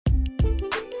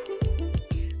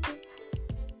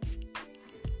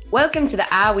Welcome to the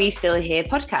Are We Still Here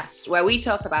podcast, where we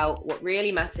talk about what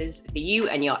really matters for you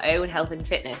and your own health and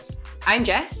fitness. I'm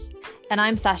Jess. And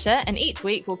I'm Sasha, and each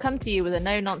week we'll come to you with a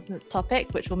no-nonsense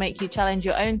topic which will make you challenge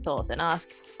your own thoughts and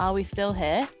ask, are we still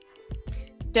here?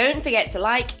 Don't forget to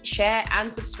like, share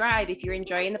and subscribe if you're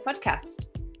enjoying the podcast.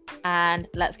 And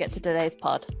let's get to today's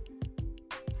pod.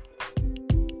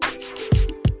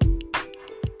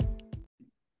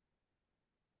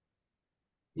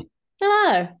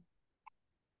 Hello.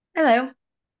 Hello.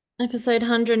 Episode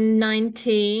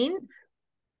 119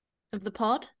 of the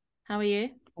pod. How are you?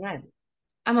 Hello.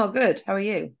 I'm all good. How are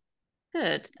you?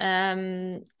 Good. I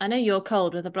know you're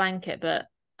cold with a blanket, but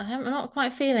I'm not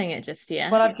quite feeling it just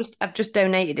yet. Well, I've just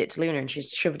donated it to Luna and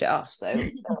she's shoved it off, so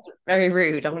very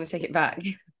rude. I'm going to take it back.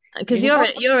 Because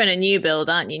you're in a new build,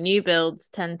 aren't you? New builds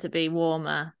tend to be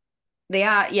warmer. They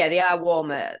are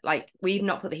warmer. Like, we've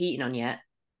not put the heating on yet.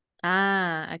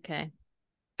 Ah, okay.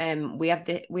 We had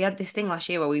this thing last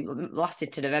year where we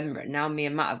lasted to November, and now me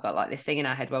and Matt have got like this thing in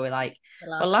our head where we're like,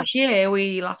 well, last year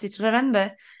we lasted to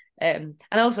November. And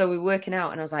also we were working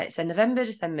out, and I was like, so November,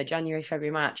 December, January, February,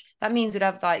 March. That means we'd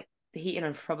have like the heating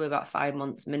on for probably about 5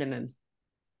 months minimum.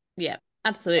 Yeah,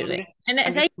 absolutely. And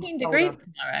it's 18 degrees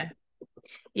tomorrow.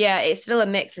 Yeah, it's still a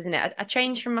mix, isn't it? I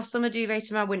changed from my summer duvet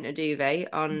to my winter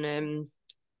duvet on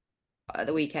at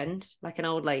the weekend, like an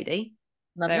old lady.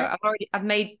 Lovely. So I've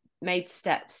made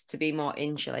steps to be more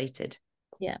insulated.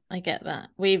 Yeah, I get that.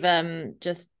 We've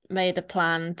just made a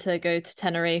plan to go to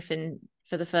Tenerife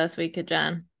for the first week of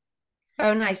Jan.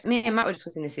 Oh, nice. Me and Matt were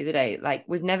discussing this the other day. Like,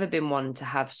 we've never been one to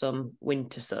have some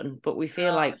winter sun, but we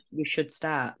feel like we should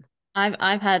start.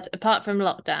 I've had, apart from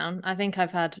lockdown, I think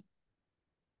I've had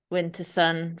winter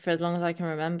sun for as long as I can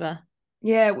remember.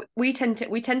 Yeah, we tend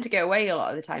to go away a lot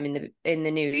of the time in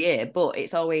the new year, but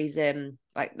it's always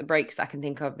like the breaks that I can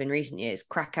think of in recent years: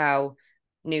 Krakow,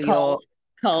 New York,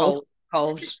 cold.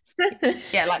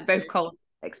 Yeah, like both cold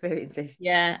experiences.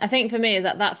 Yeah, I think for me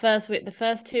that first week, the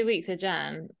first 2 weeks of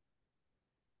Jan,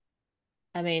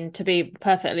 I mean, to be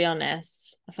perfectly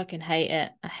honest, I fucking hate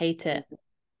it. I hate it.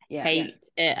 Yeah,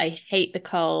 it. I hate the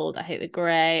cold. I hate the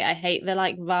grey. I hate the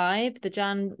like vibe, the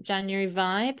January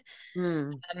vibe.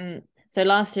 So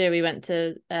last year we went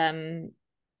to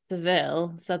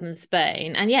Seville, southern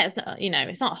Spain, and yeah,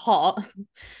 it's not hot.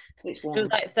 It's warm. It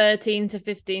was like 13 to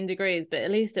 15 degrees, but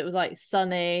at least it was like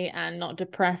sunny and not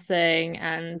depressing,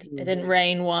 and it didn't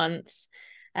rain once.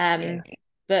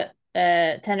 But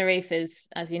Tenerife is,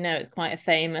 as you know, it's quite a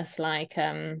famous like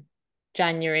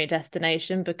January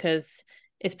destination because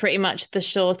it's pretty much the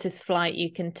shortest flight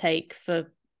you can take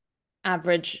for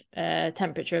average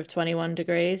temperature of 21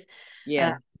 degrees.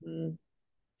 Yeah.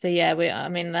 So yeah,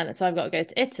 so I've got to go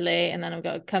to Italy, and then I've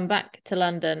got to come back to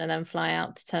London and then fly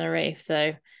out to Tenerife.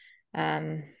 So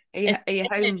are you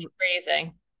home?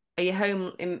 Freezing. Are you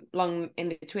home long in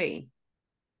between?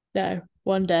 No,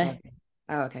 one day.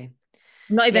 Oh, okay.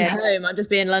 I'm not even home. I'll just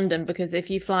be in London because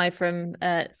if you fly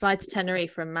to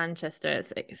Tenerife from Manchester,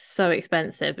 it's so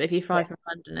expensive. If you fly from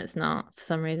London, it's not for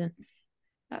some reason.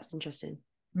 That's interesting.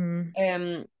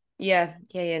 Yeah.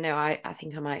 No, I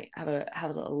think I might have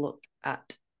a little look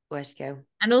at where to go.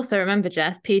 And also remember,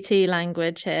 Jess, PT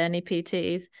language here, any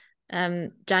PTs.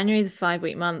 January is a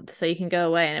 5-week month, so you can go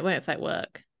away and it won't affect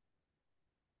work.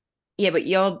 Yeah, but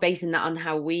you're basing that on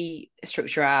how we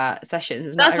structure our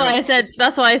sessions. That's why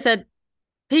I said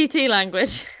PT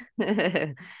language.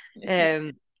 Yeah,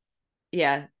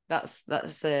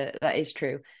 that is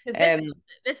true.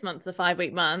 This month's a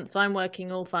 5-week month, so I'm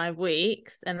working all 5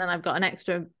 weeks, and then I've got an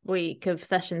extra week of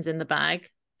sessions in the bag.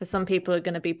 For some people, are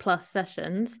going to be plus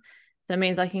sessions, so it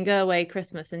means I can go away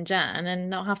Christmas and Jan and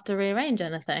not have to rearrange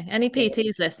anything. Any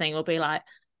PTs listening will be like,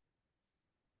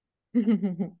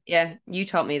 yeah, you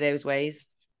taught me those ways.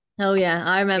 Oh yeah,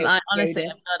 I remember. Honestly,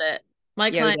 I've got it.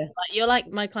 My clients,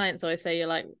 my clients always say you're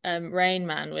like Rain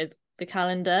Man with the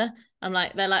calendar. They're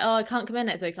like, oh, I can't come in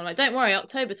next week. I'm like, don't worry,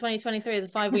 October 2023 is a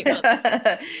 5-week month.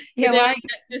 Yeah,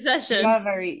 session.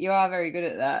 You are very good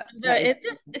at that.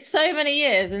 It's so many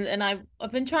years, and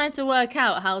I've been trying to work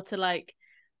out how to like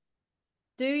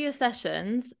do your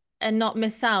sessions and not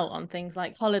miss out on things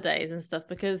like holidays and stuff,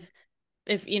 because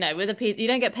if with you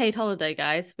don't get paid holiday,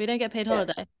 guys. We don't get paid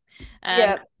holiday.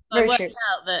 I worked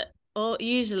out that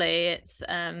usually it's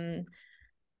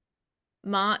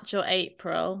March or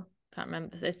April. Can't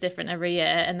remember. So it's different every year,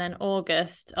 and then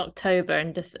August, October,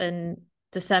 and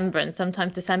December, and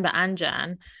sometimes December and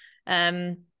Jan.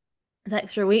 The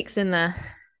extra weeks in there.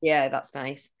 Yeah, that's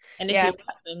nice. And if you have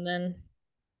them, then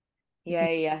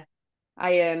yeah.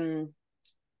 I'm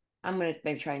gonna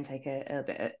maybe try and take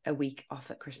a week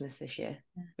off at Christmas this year,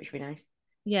 which would be nice.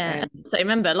 Yeah. So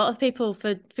remember, a lot of people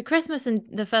for Christmas and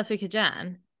the first week of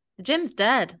Jan, the gym's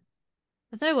dead.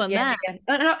 There's no one there. Yeah.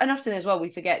 And often as well, we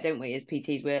forget, don't we, as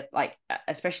PTs, we're like,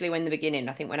 especially when the beginning,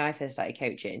 I think when I first started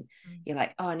coaching, you're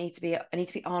like, oh, I need to be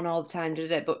on all the time.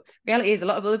 But reality is a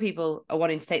lot of other people are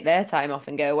wanting to take their time off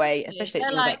and go away, especially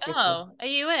things like Christmas. Oh, are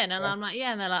you in? And I'm like,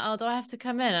 yeah. And they're like, oh, do I have to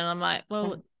come in? And I'm like,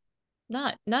 well,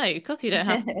 no, of course you don't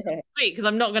have to. Sweet, because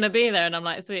I'm not going to be there. And I'm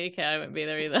like, sweet, okay, I won't be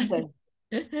there either.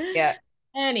 Yeah.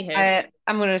 Anywho,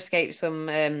 I'm going to escape some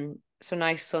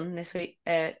nice sun this week.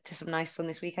 To some nice sun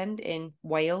this weekend in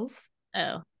Wales.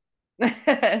 Oh,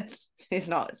 it's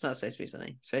not supposed to be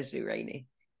sunny. It's supposed to be rainy.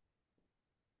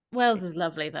 Wales is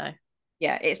lovely though.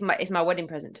 Yeah, it's my wedding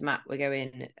present to Matt. We're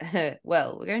going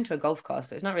we're going to a golf course,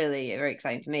 so it's not really very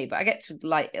exciting for me, but I get to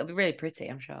it'll be really pretty,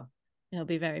 I'm sure. It'll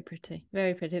be very pretty.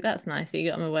 Very pretty. That's nice that you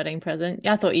got him a wedding present.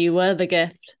 I thought you were the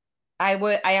gift. I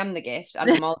am the gift, and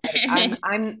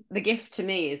I'm the gift to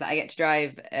me is that I get to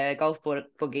drive a golf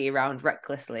buggy around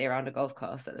recklessly around a golf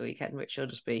course at the weekend, which will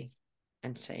just be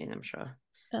entertaining, I'm sure.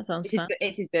 That sounds fun.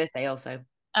 It's his birthday also.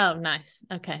 Oh, nice.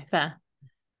 Okay, fair.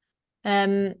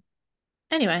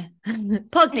 Anyway,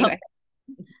 pod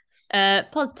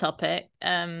topic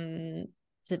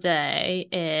today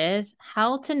is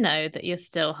how to know that you're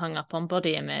still hung up on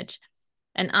body image.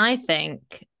 And I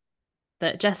think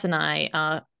that Jess and I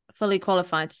are fully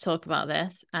qualified to talk about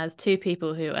this as two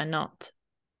people who are not,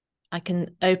 I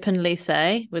can openly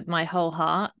say with my whole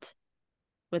heart,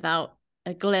 without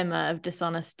a glimmer of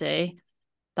dishonesty,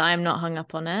 that I'm not hung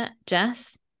up on it.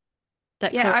 Jess?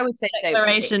 I would say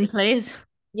declaration, please.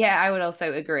 Yeah, I would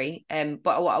also agree.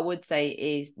 But what I would say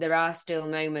is there are still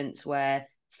moments where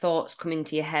thoughts come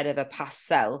into your head of a past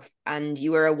self and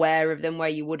you are aware of them where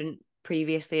you wouldn't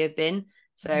previously have been.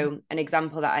 So an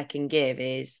example that I can give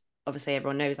is, obviously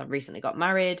everyone knows I've recently got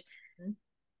married.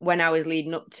 When I was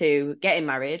leading up to getting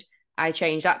married, I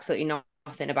changed absolutely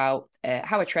nothing about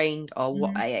how I trained or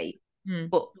what I ate.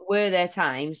 But were there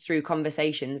times through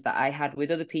conversations that I had with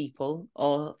other people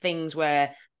or things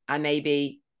where I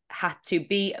maybe had to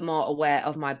be more aware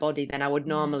of my body than I would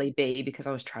normally be because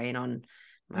I was trying on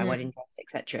my wedding dress,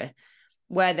 etc.,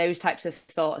 where those types of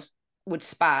thoughts would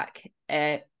spark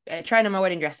trying on my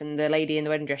wedding dress, and the lady in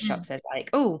the wedding dress shop says like,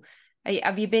 oh,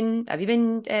 have you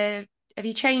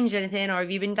changed anything, or have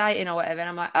you been dieting or whatever? And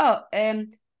I'm like, oh,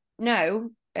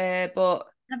 no, but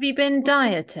have you been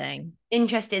dieting?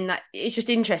 Interesting. That it's just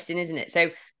interesting, isn't it?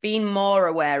 So being more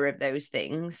aware of those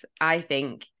things, I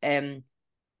think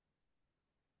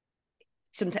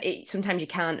sometimes you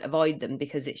can't avoid them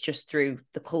because it's just through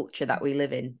the culture that we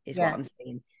live in, is what I'm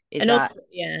saying. It's not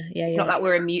that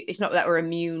we're immune. It's not that we're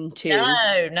immune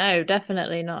to. No,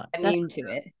 definitely not. Immune to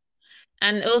it.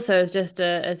 And also,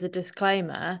 as a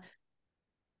disclaimer,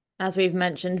 as we've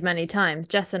mentioned many times,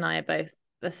 Jess and I are both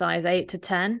a size 8 to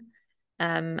 10.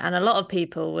 And a lot of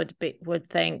people would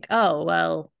think, oh,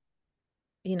 well,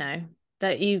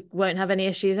 that you won't have any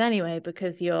issues anyway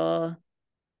because you're,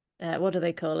 what do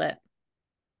they call it?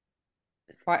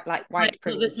 White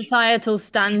privilege. The societal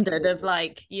standard of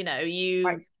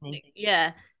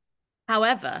yeah.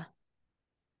 However,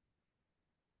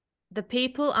 the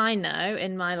people I know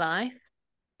in my life,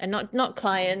 and not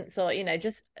clients or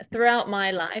just throughout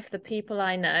my life, the people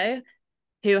I know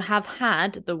who have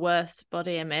had the worst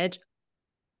body image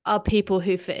are people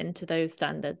who fit into those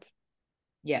standards.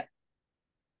 Yeah.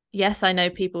 Yes, I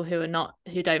know people who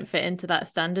don't fit into that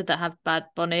standard, that have bad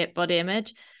body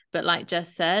image, but like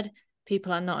Jess said,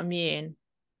 people are not immune.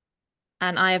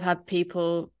 And I have had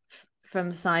people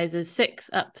from sizes 6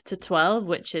 up to 12,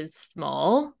 which is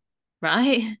small,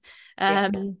 right?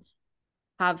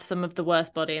 Have some of the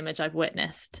worst body image I've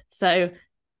witnessed. So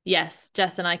yes,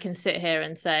 Jess and I can sit here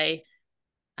and say,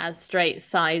 as straight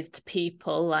sized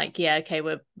people, like, yeah, okay,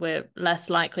 we're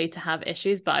less likely to have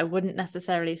issues, but I wouldn't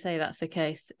necessarily say that's the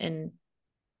case in.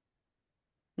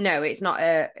 No, it's not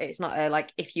a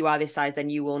like, if you are this size,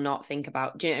 then you will not think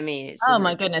about, do you know what I mean? Oh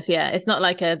my goodness, yeah. It's not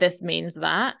like this means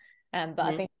that. But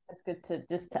I think it's good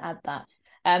to add that.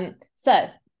 So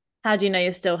how do you know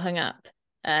you're still hung up?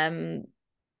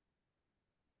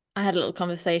 I had a little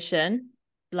conversation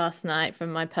last night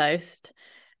from my post.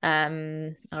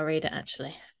 I'll read it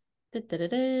actually.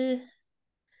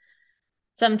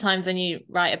 Sometimes when you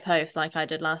write a post like I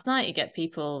did last night, you get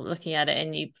people looking at it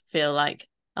and you feel like,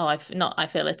 oh, I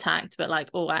feel attacked, but like,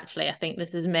 oh, actually, I think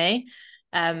this is me.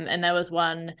 And there was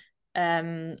one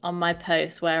on my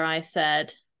post where I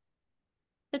said,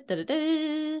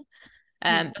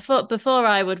 before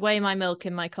I would weigh my milk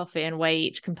in my coffee and weigh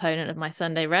each component of my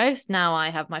Sunday roast. Now I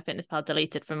have my MyFitnessPal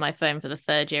deleted from my phone for the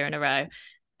 3rd year in a row.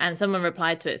 And someone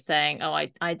replied to it saying, oh, I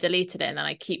deleted it and then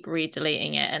I keep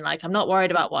re-deleting it. And like, I'm not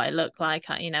worried about what I look like.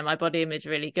 My body image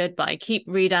is really good, but I keep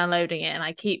re-downloading it and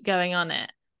I keep going on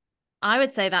it. I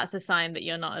would say that's a sign that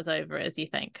you're not as over it as you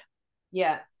think.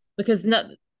 Yeah. Because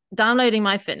downloading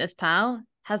MyFitnessPal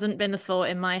hasn't been a thought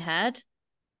in my head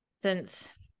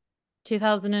since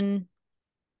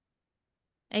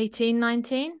 2018,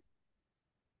 19.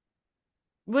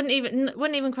 Wouldn't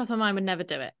even cross my mind, would never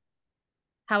do it.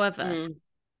 However,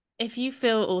 if you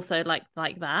feel also like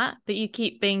that, but you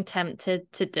keep being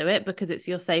tempted to do it because it's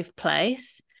your safe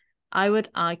place, I would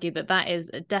argue that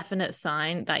is a definite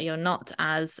sign that you're not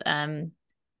as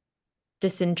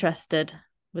disinterested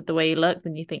with the way you look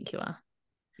than you think you are.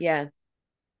 Yeah,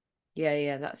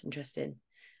 that's interesting.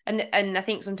 And I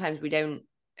think sometimes we don't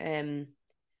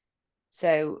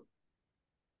so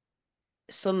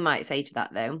some might say to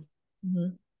that though,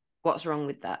 what's wrong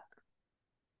with that?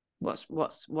 What's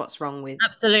wrong with?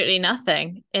 Absolutely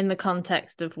nothing in the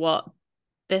context of what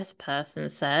this person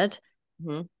said.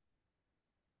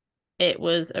 It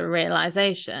was a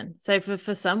realization. So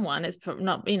for someone, it's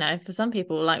not, for some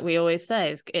people, like we always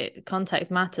say, context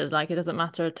matters. Like it doesn't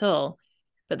matter at all.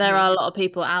 But there are a lot of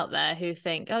people out there who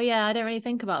think, oh yeah, I don't really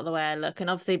think about the way I look. And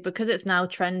obviously because it's now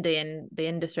trendy in the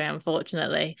industry,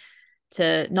 unfortunately,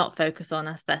 to not focus on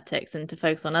aesthetics and to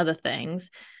focus on other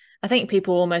things, I think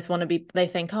people almost they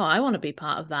think, oh, I want to be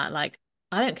part of that. Like,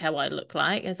 I don't care what I look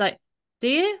like. It's like, do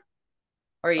you?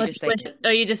 Or are you just saying it?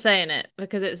 Or are you just saying it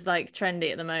because it's like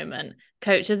trendy at the moment?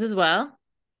 Coaches as well.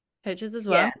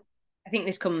 Yeah. I think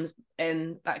this comes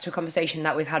back to a conversation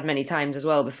that we've had many times as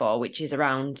well before, which is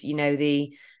around,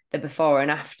 the before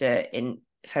and after in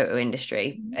photo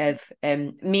industry of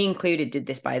me included did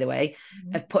this, by the way,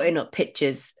 of putting up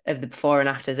pictures of the before and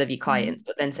afters of your clients,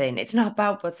 but then saying it's not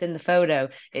about what's in the photo.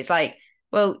 It's like,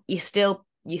 well, you're still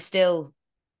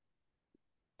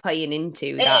playing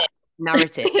into that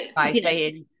narrative by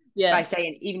saying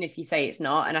even if you say it's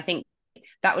not. And I think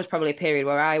that was probably a period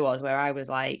where I was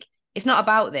like, it's not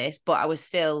about this, but I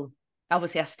still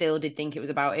did think it was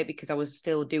about it because I was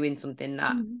still doing something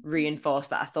that reinforced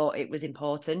that I thought it was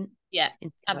important. Yeah,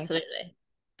 absolutely.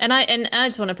 And I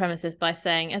just want to premise this by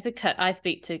saying, as I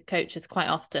speak to coaches quite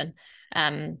often,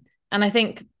 and I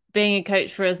think being a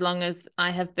coach for as long as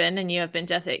I have been and you have been,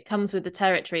 Jess, it comes with the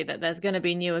territory that there's going to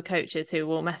be newer coaches who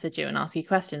will message you and ask you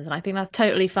questions, and I think that's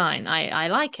totally fine. I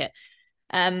like it.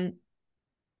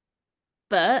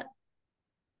 But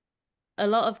a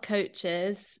lot of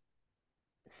coaches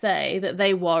say that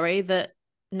they worry that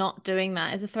not doing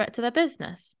that is a threat to their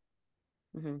business.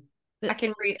 I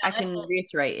can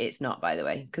reiterate it's not, by the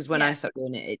way, because when I stopped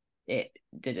doing it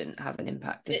didn't have an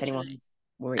impact. If anyone's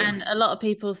worried, and a lot of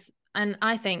people, and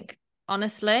I think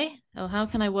honestly, how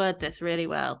can I word this really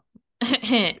well?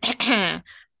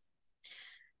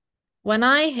 When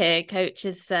I hear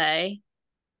coaches say,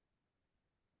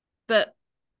 but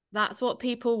that's what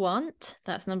people want.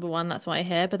 That's number one. That's what I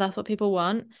hear. But that's what people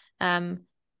want.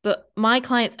 But my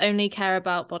clients only care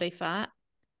about body fat.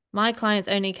 My clients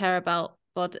only care about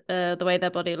the way their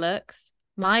body looks.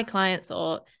 My clients,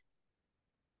 or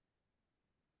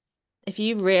if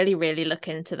you really, really look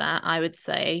into that, I would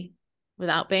say,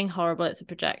 without being horrible, it's a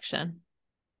projection.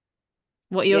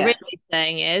 What you're really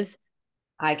saying is,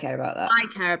 I care about that. I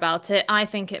care about it. I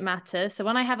think it matters. So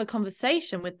when I have a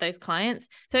conversation with those clients,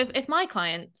 so if my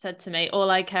client said to me, all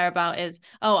I care about is,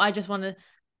 oh, I just want to,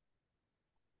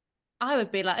 I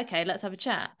would be like, okay, let's have a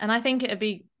chat. And I think it would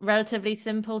be relatively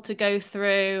simple to go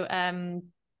through. But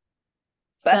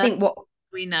I think what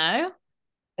we know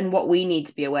and what we need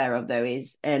to be aware of, though,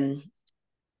 is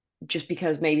just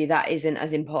because maybe that isn't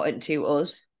as important to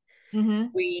us,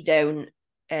 we don't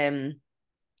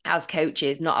as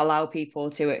coaches not allow people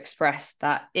to express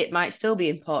that it might still be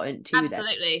important to them.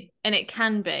 Absolutely. And it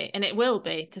can be, and it will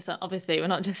be to some. Obviously, we're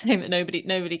not just saying that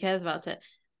nobody cares about it,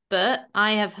 but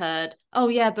I have heard,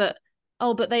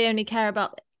 but they only care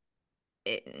about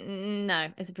it. No,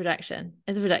 it's a projection.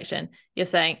 You're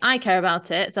saying I care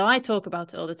about it, so I talk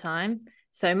about it all the time,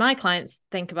 so my clients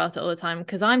think about it all the time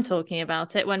because I'm talking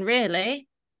about it, when really,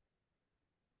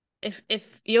 if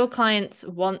your clients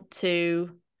want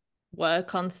to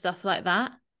work on stuff like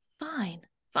that, fine.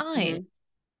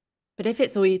 But if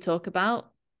it's all you talk about,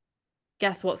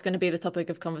 guess what's going to be the topic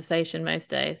of conversation most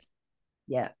days?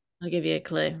 I'll give you a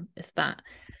clue. It's that.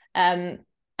 And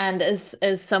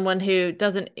as someone who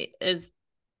doesn't, as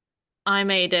I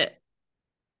made it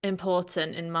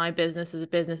important in my business as a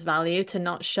business value to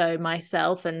not show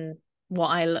myself and what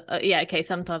I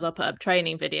sometimes I'll put up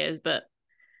training videos, but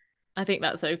I think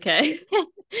that's okay.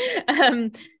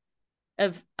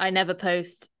 I never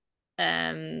post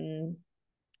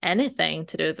anything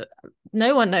to do with it.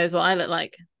 No one knows what I look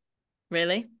like,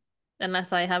 really,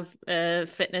 unless I have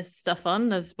fitness stuff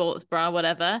on, a sports bra,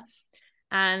 whatever.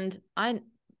 And I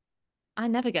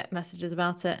never get messages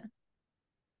about it.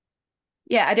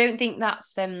 Yeah, I don't think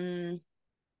that's I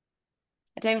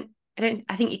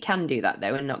think you can do that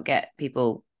though and not get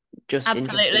people just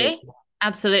absolutely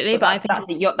absolutely, but I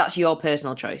think that's your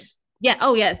personal choice. Yeah,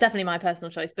 oh yeah, it's definitely my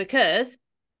personal choice, because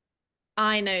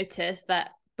I noticed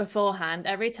that beforehand,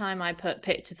 every time I put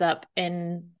pictures up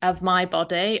of my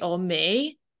body or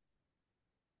me,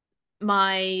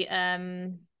 my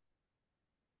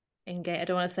I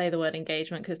don't want to say the word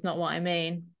engagement because it's not what I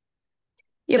mean.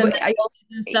 Yeah, but I also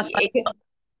stuff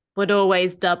would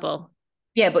always double.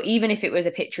 Yeah, but even if it was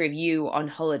a picture of you on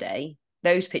holiday,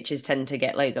 those pictures tend to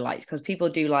get loads of likes because people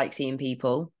do like seeing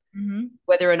people,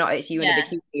 whether or not it's you in a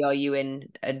bikini or you in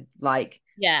a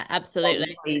yeah,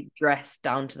 absolutely dressed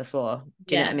down to the floor.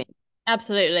 Do you know what I mean?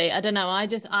 Absolutely. I don't know.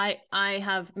 I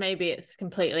have, maybe it's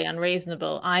completely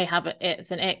unreasonable.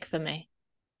 It's an ick for me.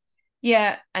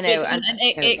 Yeah, I know. And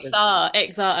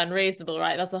icks are unreasonable,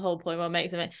 right? That's the whole point. What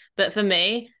makes them. But for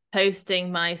me,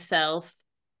 posting myself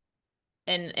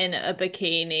in a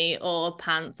bikini or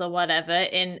pants or whatever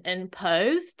in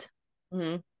posed,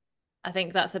 I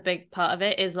think that's a big part of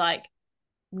it. Is like,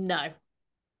 no,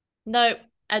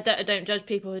 I don't judge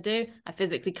people who do. I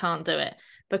physically can't do it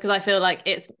because I feel like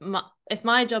if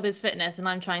my job is fitness and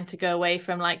I'm trying to go away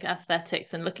from like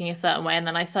aesthetics and looking a certain way, and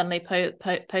then I suddenly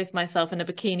post myself in a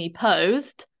bikini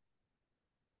posed,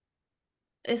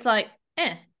 it's like,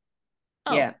 oh,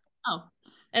 yeah. Oh,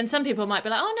 and some people might be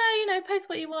like, oh no, post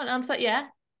what you want. And I'm just like, yeah,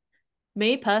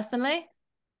 me personally,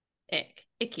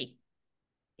 icky.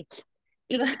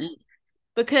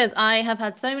 Because I have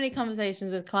had so many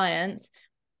conversations with clients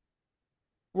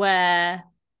where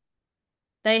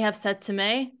they have said to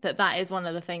me that is one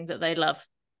of the things that they love.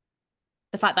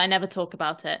 The fact that I never talk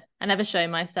about it. I never show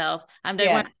myself. I don't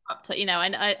wear a crop top.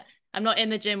 I'm not in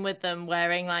the gym with them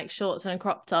wearing like shorts and a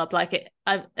crop top. Like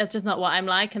it's just not what I'm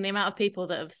like. And the amount of people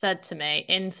that have said to me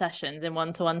in sessions, in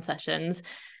one-to-one sessions,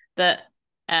 that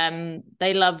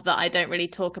they love that I don't really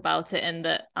talk about it and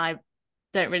that I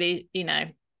don't really,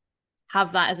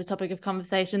 have that as a topic of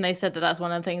conversation. They said that that's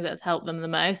one of the things that's helped them the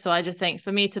most. So I just think for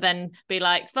me to then be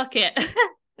like, fuck it.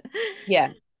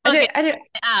 Yeah. I think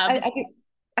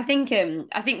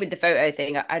with the photo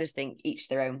thing, I just think each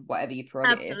their own, whatever your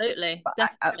prerogative. Absolutely.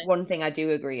 One thing I do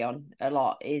agree on a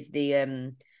lot is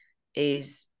the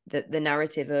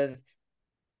narrative of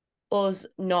us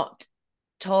not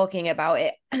talking about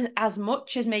it as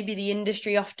much as maybe the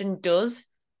industry often does.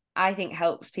 I think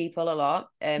helps people a lot.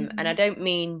 And I don't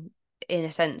mean in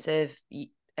a sense of a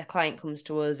client comes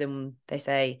to us and they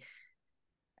say,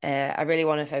 I really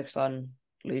want to focus on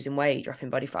losing weight, dropping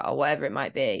body fat, or whatever it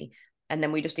might be. And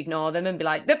then we just ignore them and be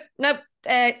like, nope,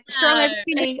 strong and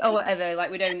skinny or whatever.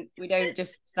 Like we don't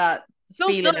just start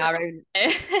spieling our own.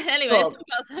 Anyway,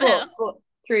 but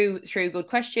through good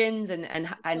questions and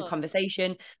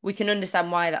conversation, we can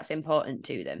understand why that's important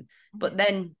to them. But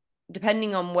then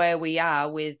depending on where we are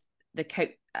with the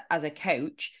coach as a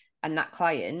coach and that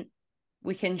client,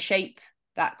 we can shape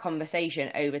that conversation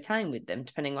over time with them,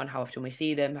 depending on how often we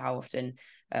see them, how often,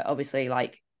 obviously,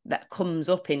 like that comes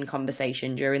up in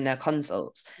conversation during their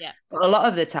consults. Yeah. But a lot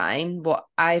of the time, what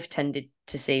I've tended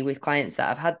to see with clients that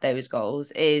have had those goals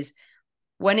is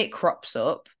when it crops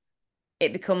up,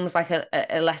 it becomes like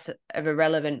a less of a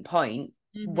relevant point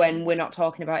when we're not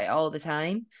talking about it all the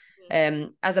time.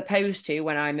 As opposed to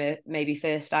when I maybe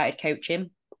first started coaching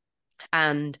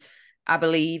and I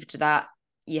believed that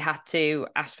you had to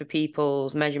ask for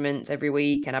people's measurements every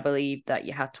week. And I believed that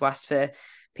you had to ask for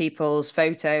people's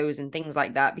photos and things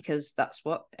like that, because that's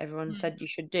what everyone said you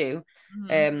should do.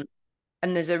 And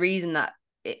there's a reason that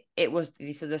it was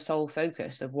the sole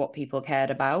focus of what people cared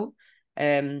about.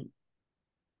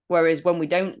 Whereas when we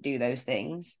don't do those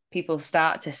things, people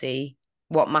start to see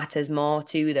what matters more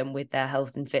to them with their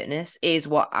health and fitness, is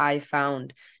what I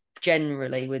found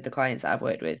generally with the clients that I've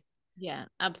worked with. Yeah,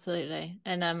 absolutely.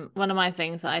 And one of my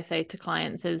things that I say to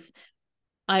clients is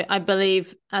I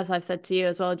believe, as I've said to you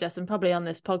as well, Jess, and probably on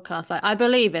this podcast, I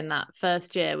believe in that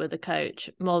first year with a coach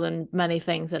more than many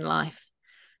things in life.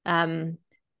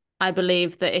 I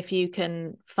believe that if you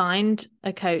can find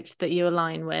a coach that you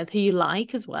align with, who you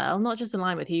like as well, not just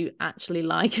align with, who you actually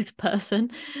like as a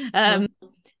person, and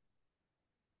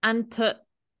put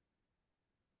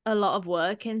a lot of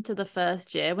work into the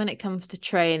first year when it comes to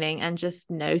training and just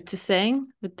noticing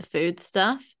with the food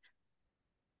stuff.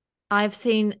 I've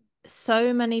seen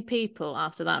so many people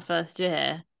after that first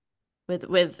year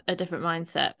with a different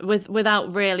mindset,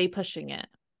 without really pushing it.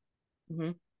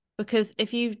 because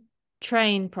if you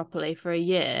train properly for a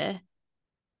year,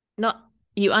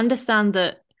 you understand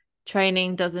that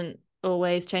training doesn't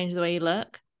always change the way you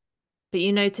look, but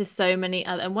you notice so many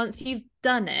other, and once you've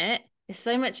done it, it's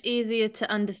so much easier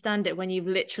to understand it when you've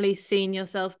literally seen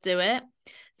yourself do it.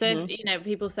 So if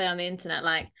people say on the internet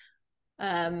like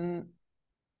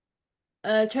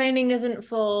training isn't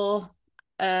for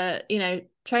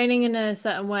training in a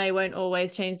certain way won't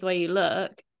always change the way you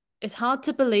look, it's hard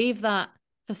to believe that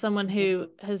for someone who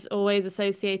has always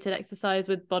associated exercise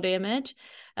with body image.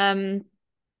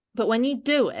 But when you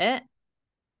do it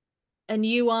and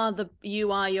you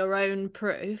are your own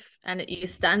proof, and you're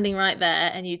standing right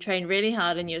there and you train really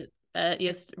hard and you're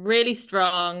really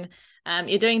strong,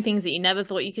 you're doing things that you never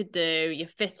thought you could do, you're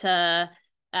fitter,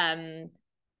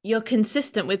 you're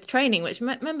consistent with training, which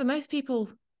remember most people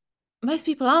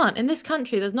aren't in this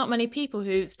country. There's not many people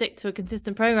who stick to a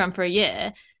consistent program for a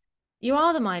year. You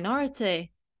are the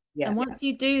minority. And once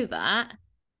you do that,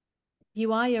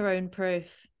 you are your own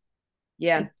proof.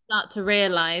 You start to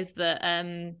realize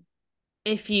that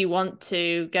if you want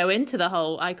to go into the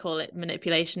whole, I call it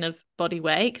manipulation of body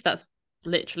weight, because that's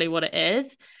literally what it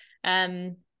is,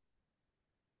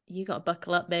 you got to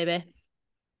buckle up, baby.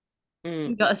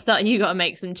 You got to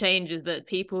make some changes that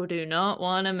people do not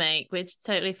want to make, which is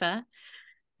totally fair.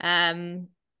 And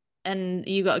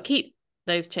you got to keep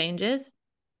those changes,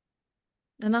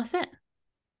 and that's it.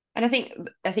 And I think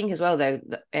as well though,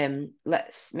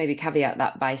 let's maybe caveat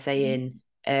that by saying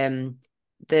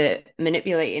the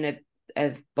manipulating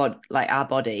of body, like our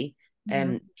body,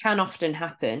 can often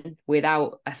happen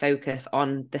without a focus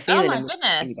on the feeling. Oh my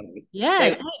goodness! Yeah, so,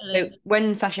 totally. So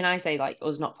when Sash and I say like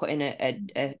us not putting a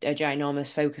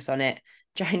ginormous focus on it,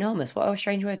 ginormous, what a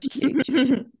strange word to use.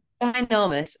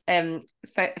 Ginormous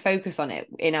focus on it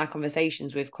in our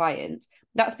conversations with clients,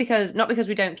 that's not because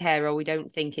we don't care or we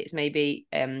don't think it's maybe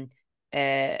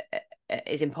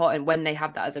is important when they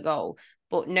have that as a goal,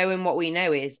 but knowing what we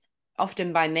know is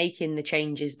often by making the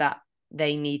changes that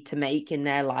they need to make in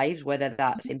their lives, whether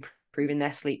that's improving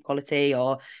their sleep quality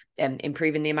or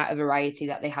improving the amount of variety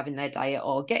that they have in their diet,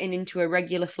 or getting into a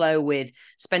regular flow with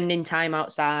spending time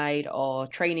outside or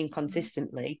training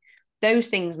consistently, those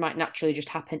things might naturally just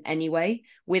happen anyway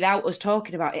without us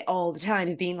talking about it all the time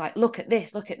and being like, look at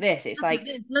this. It's look at this.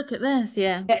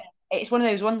 Yeah. It's one of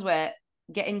those ones where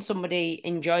getting somebody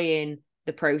enjoying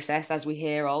the process, as we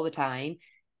hear all the time,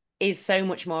 is so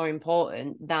much more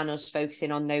important than us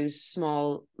focusing on those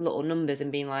small little numbers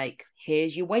and being like,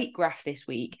 here's your weight graph this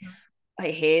week.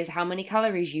 Like, here's how many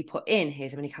calories you put in.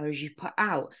 Here's how many calories you put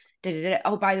out.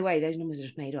 Oh, by the way, those numbers are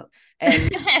just made up. Oh,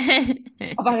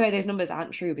 by the way, those numbers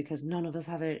aren't true because none of us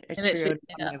have a true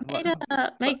understanding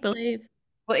of make believe.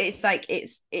 But it's like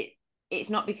it's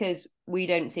not because we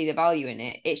don't see the value in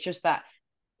it. It's just that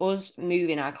us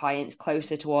moving our clients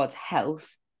closer towards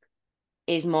health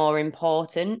is more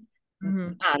important,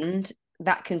 and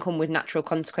that can come with natural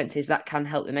consequences that can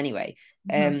help them anyway.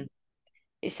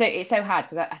 It's so hard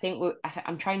because I think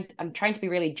I'm trying to be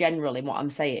really general in what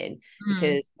I'm saying,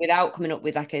 because without coming up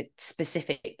with like a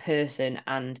specific person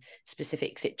and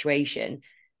specific situation,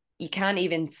 you can't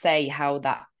even say how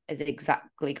that has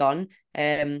exactly gone.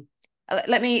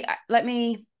 Let me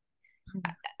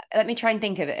try and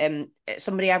think of it.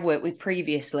 Somebody I've worked with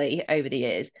previously over the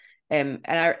years, and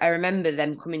I remember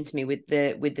them coming to me with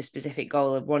the specific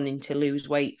goal of wanting to lose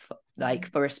weight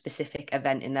for a specific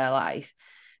event in their life.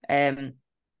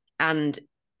 And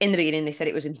in the beginning, they said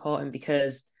it was important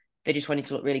because they just wanted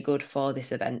to look really good for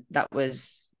this event. That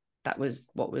was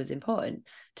what was important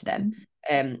to them.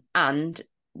 And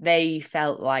they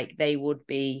felt like they would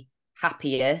be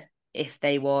happier if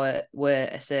they were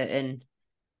a certain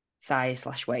size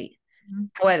 / weight.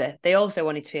 However, they also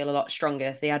wanted to feel a lot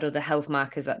stronger. They had other health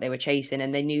markers that they were chasing,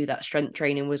 and they knew that strength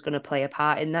training was going to play a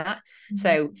part in that.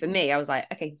 So for me, I was like,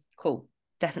 okay, cool.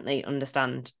 Definitely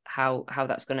understand how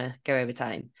that's going to go over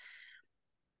time.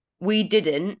 We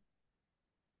didn't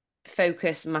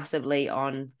focus massively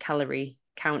on calorie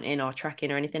counting or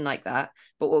tracking or anything like that.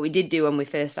 But what we did do when we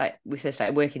first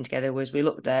started working together was we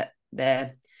looked at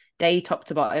their day top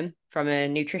to bottom from a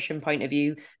nutrition point of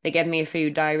view. They gave me a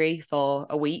food diary for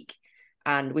a week,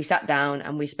 and we sat down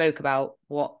and we spoke about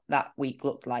what that week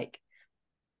looked like.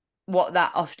 What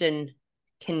that often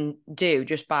can do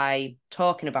just by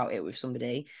talking about it with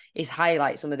somebody is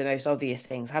highlight some of the most obvious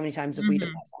things. How many times have we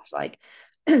done that stuff? Like,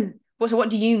 so what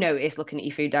do you notice looking at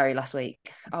your food diary last week?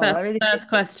 First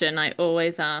question I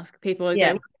always ask people.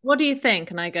 Go, what do you think?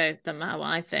 And I go, doesn't matter what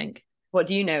I think. What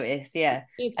do you notice? Yeah.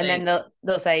 And then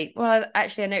they'll say, well,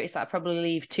 actually, I noticed that I probably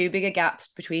leave too big a gaps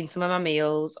between some of my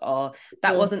meals, or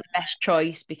that wasn't the best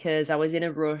choice because I was in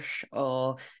a rush,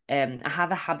 or I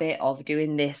have a habit of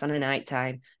doing this on a night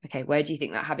time. Okay, where do you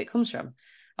think that habit comes from?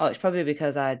 Oh, it's probably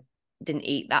because I didn't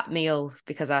eat that meal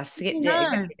because I skipped it.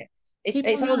 Exactly.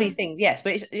 It's all these things, yes,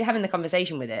 but it's having the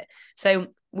conversation with it. So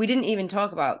we didn't even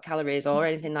talk about calories or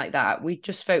anything like that. We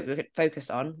just focus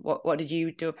on what did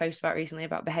you do a post about recently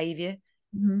about behavior?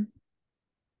 Mm-hmm.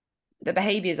 The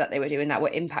behaviors that they were doing that were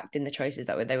impacting the choices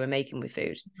that they were making with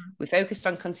food. Mm-hmm. We focused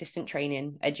on consistent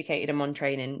training, educated them on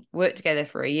training, worked together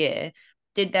for a year.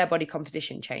 Did their body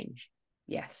composition change?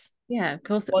 Yes. Yeah, of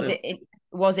course.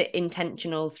 Was it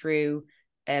intentional through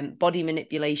body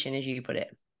manipulation, as you put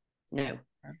it? No.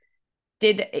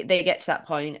 Did they get to that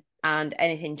point and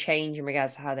anything change in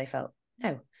regards to how they felt?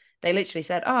 No. They literally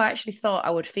said, oh, I actually thought I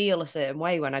would feel a certain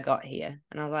way when I got here.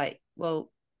 And I was like,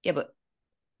 well, yeah, but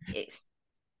it's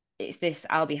this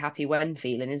I'll be happy when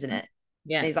feeling, isn't it?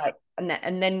 Yeah. And he's like,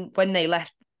 and then when they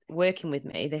left working with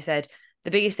me, they said, the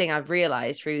biggest thing I've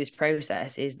realized through this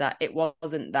process is that it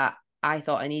wasn't that I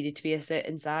thought I needed to be a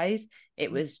certain size.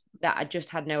 It was that I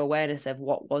just had no awareness of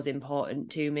what was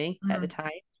important to me at the time.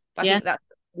 But I think that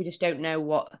we just don't know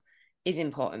what is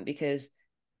important because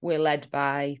we're led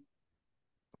by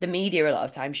the media a lot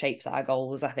of time shapes our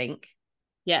goals, I think.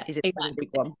 Yeah. Is it a big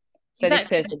one? So this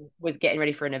person was getting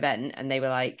ready for an event and they were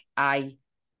like, I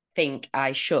think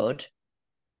I should.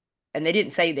 And they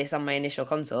didn't say this on my initial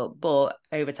consult, but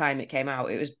over time it came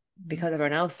out. It was because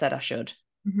everyone else said I should.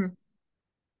 Mm-hmm.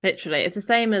 Literally. It's the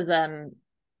same as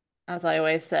I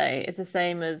always say, it's the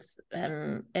same as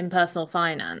in personal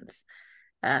finance.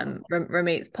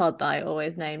 Ramit's pod that I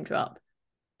always name drop.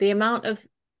 The amount of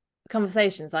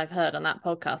conversations I've heard on that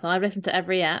podcast, and I've listened to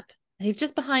every ep. He's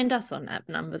just behind us on ep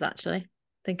numbers, actually.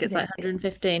 I think it's like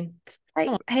 115. Hey,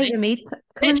 Ramit,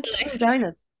 come and join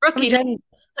us. Rookie join us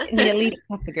in the elite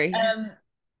category.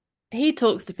 He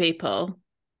talks to people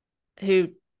who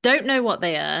don't know what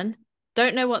they earn,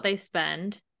 don't know what they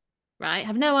spend, right?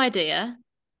 Have no idea,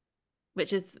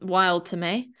 which is wild to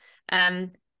me.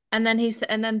 And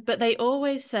then but they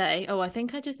always say, oh, I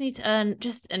think I just need to earn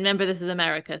and remember this is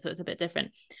America, so it's a bit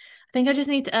different. I think I just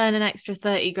need to earn an extra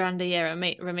 30 grand a year. And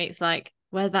Ramit's like,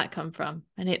 where'd that come from?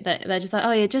 And they're just like,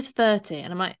 oh yeah, just 30.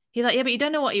 And I'm like, he's like, yeah, but you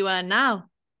don't know what you earn now.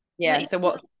 Yeah. Like, so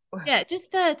what? Yeah,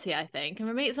 just 30, I think. And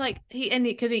Ramit's like,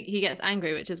 because he gets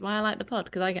angry, which is why I like the pod,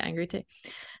 because I get angry too.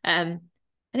 And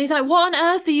he's like, what on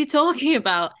earth are you talking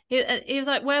about? He was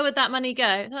like, where would that money go?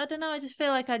 I don't know. I just feel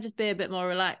like I'd just be a bit more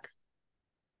relaxed.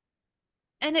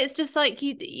 And it's just like,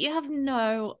 you have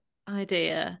no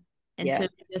idea until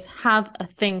you just have a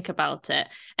think about it.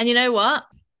 And you know what?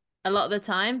 A lot of the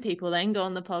time, people then go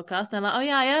on the podcast and they're like, oh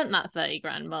yeah, I earned that 30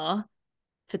 grand more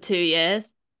for 2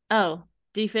 years. Oh,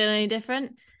 do you feel any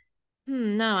different?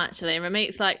 No, actually. And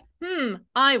Ramit's like,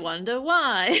 I wonder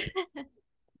why.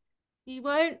 You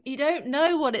don't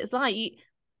know what it's like.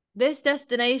 This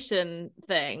destination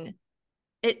thing,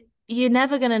 you're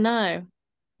never going to know.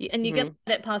 And you're going to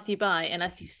let it pass you by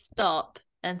unless you stop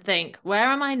and think, where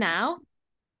am I now?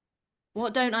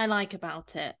 What don't I like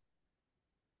about it?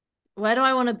 Where do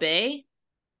I want to be?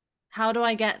 How do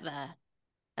I get there?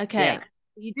 Okay. Yeah.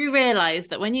 You do realize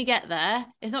that when you get there,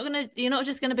 you're not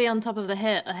just going to be on top of a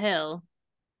hill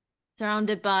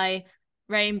surrounded by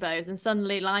rainbows and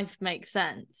suddenly life makes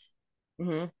sense.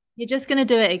 Mm-hmm. You're just going to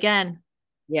do it again.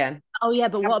 Yeah. Oh yeah,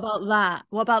 but what about that?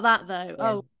 What about that though?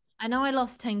 Yeah. Oh, I know I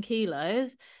lost 10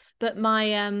 kilos, but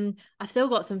my I've still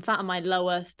got some fat on my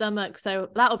lower stomach, so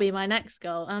that'll be my next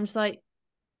goal. And I'm just like,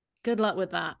 good luck with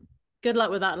that. Good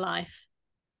luck with that life,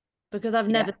 because I've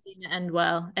never seen it end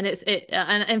well. And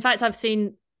and in fact, I've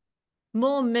seen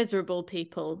more miserable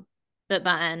people at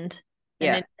that end.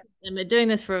 Yeah. And they're doing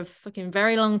this for a fucking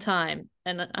very long time.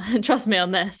 And trust me on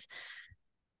this.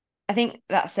 I think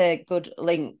that's a good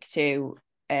link to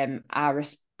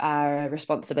our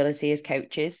responsibility as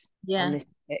coaches on this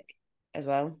topic as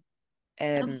well.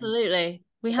 Absolutely.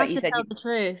 We have to tell the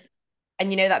truth.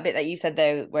 And you know that bit that you said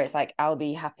though, where it's like, I'll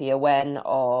be happier when,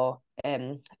 or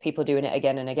people doing it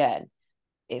again and again.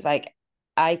 It's like,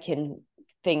 I can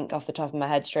think off the top of my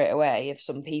head straight away of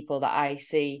some people that I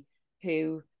see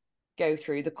who go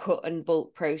through the cut and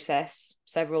bulk process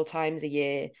several times a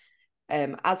year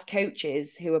as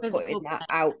coaches who are putting that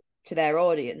out to their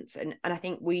audience. And I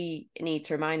think we need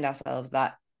to remind ourselves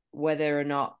that whether or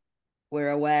not we're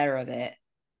aware of it,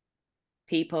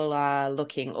 people are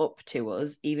looking up to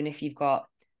us, even if you've got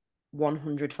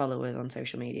 100 followers on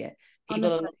social media.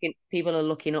 People are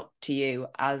looking up to you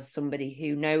as somebody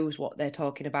who knows what they're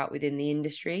talking about within the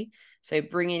industry. So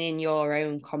bringing in your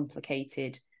own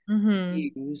complicated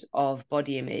views of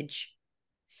body image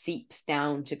seeps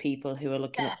down to people who are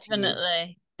looking up to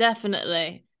you.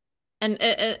 Definitely. And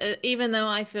even though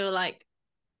I feel like,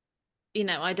 you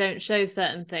know, I don't show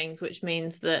certain things, which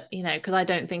means that, you know, because I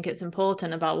don't think it's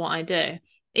important about what I do.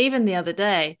 Even the other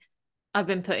day, I've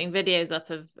been putting videos up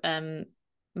of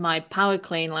my power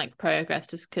clean like progress,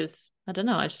 just because I don't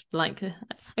know, I just like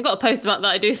I got a post about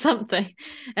that I do something,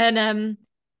 and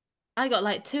I got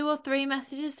like 2 or 3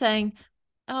 messages saying,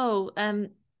 "Oh,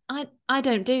 I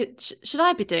don't do. Should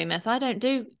I be doing this? I don't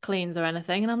do cleans or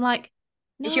anything." And I'm like,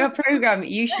 "No, it's your program.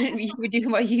 You shouldn't be doing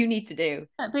what you need to do."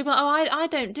 People, oh, I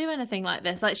don't do anything like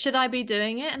this. Like, should I be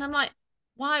doing it? And I'm like,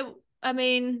 why? I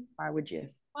mean, why would you?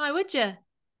 Why would you?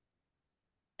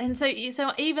 And so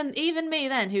even me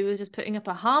then, who was just putting up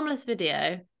a harmless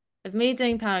video of me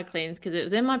doing power cleans because it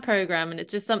was in my program and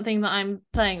it's just something that I'm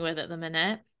playing with at the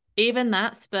minute, even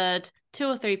that spurred 2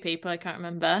 or 3 people, I can't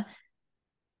remember,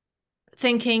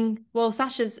 thinking, well,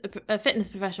 Sasha's a fitness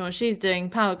professional and she's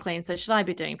doing power cleans, so should I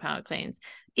be doing power cleans?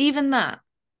 Even that.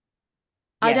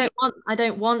 Yeah. I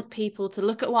don't want people to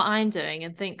look at what I'm doing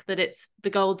and think that it's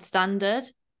the gold standard.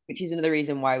 Which is another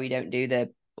reason why we don't do the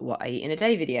what I eat in a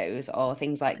day videos or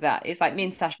things like that. It's like me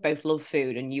and Sash both love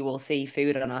food, and you will see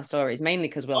food on our stories, mainly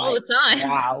because we're all like, the time.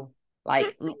 wow,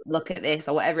 like look at this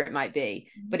or whatever it might be.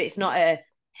 But it's not a,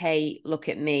 hey, look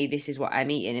at me, this is what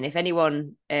I'm eating. And if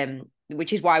anyone,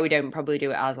 which is why we don't probably do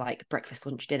it as like breakfast,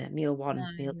 lunch, dinner, meal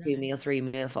 1, meal 2, meal 3,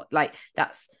 meal 4. Like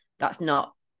that's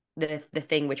not the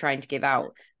thing we're trying to give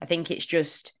out. I think it's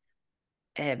just,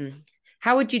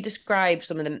 how would you describe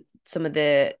some of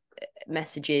the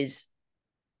messages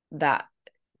that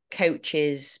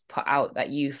coaches put out that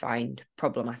you find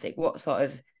problematic? What sort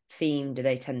of theme do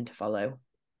they tend to follow?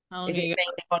 Is it mainly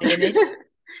body image?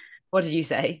 What did you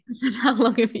say? How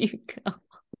long have you got?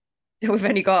 We've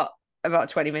only got about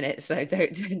 20 minutes, so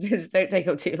don't take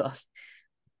up too long.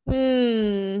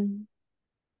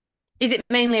 Is it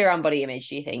mainly around body image,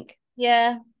 do you think?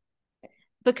 Yeah.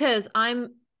 Because I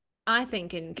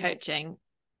think in coaching,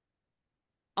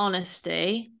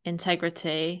 honesty,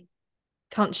 integrity,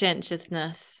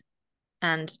 conscientiousness,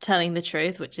 and telling the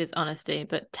truth, which is honesty,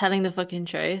 but telling the fucking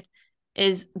truth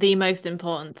is the most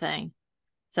important thing.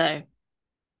 So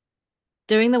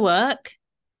doing the work,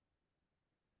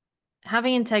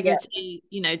 having integrity,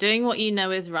 you know, doing what you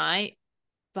know is right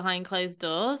behind closed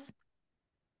doors,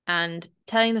 and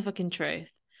telling the fucking truth.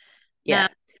 Yeah.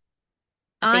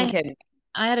 Now,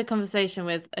 I had a conversation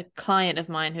with a client of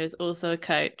mine who is also a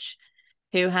coach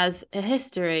who has a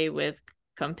history with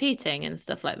competing and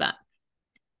stuff like that.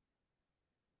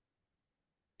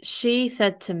 She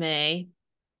said to me,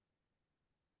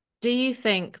 do you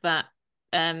think that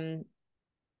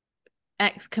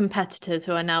ex-competitors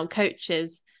who are now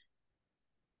coaches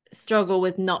struggle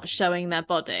with not showing their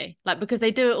body? Like, because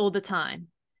they do it all the time.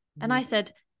 And I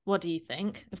said, what do you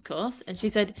think? Of course. And she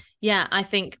said, yeah, I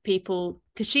think people,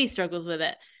 because she struggles with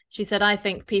it. She said, I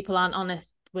think people aren't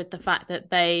honest with the fact that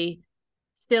they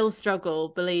still struggle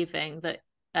believing that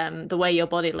the way your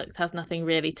body looks has nothing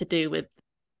really to do with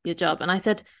your job. And I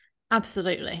said,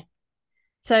 absolutely.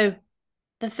 So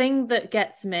the thing that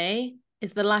gets me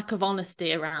is the lack of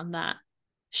honesty around that.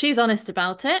 She's honest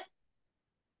about it.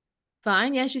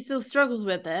 Fine. Yeah, she still struggles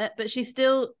with it, but she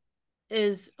still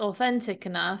is authentic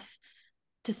enough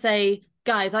to say,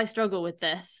 guys, I struggle with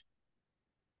this.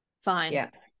 Fine.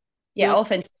 Yeah.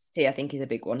 Authenticity, I think, is a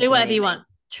big one. Do whatever you want.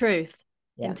 Truth,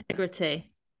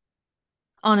 integrity,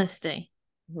 honesty.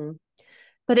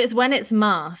 But it's when it's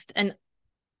masked, and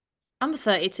I'm a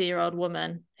 32-year-old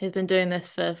woman who's been doing this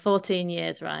for 14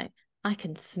 years, right? I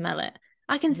can smell it.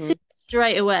 I can see it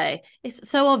straight away. It's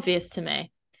so obvious to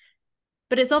me.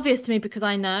 But it's obvious to me because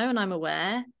I know and I'm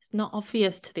aware. It's not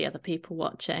obvious to the other people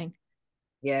watching.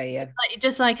 Yeah.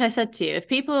 Just like I said to you, if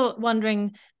people are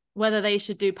wondering whether they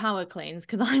should do power cleans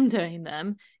because I'm doing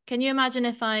them, can you imagine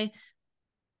if I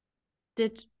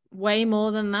did way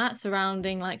more than that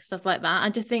surrounding like stuff like that? I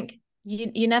just think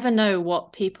you never know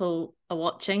what people are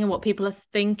watching and what people are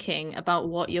thinking about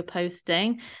what you're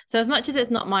posting. So as much as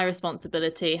it's not my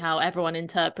responsibility how everyone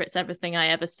interprets everything I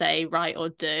ever say, write or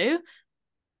do,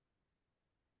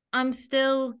 it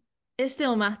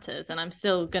still matters, and I'm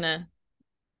still gonna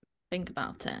think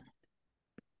about it.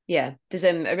 Yeah, there's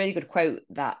a really good quote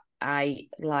that I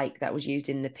like that was used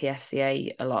in the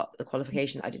PFCA a lot, the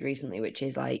qualification that I did recently, which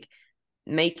is like,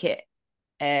 make it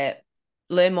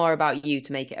learn more about you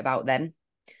to make it about them.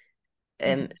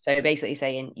 So basically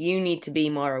saying you need to be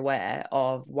more aware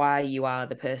of why you are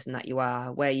the person that you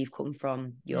are, where you've come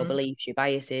from, your beliefs, your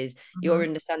biases, your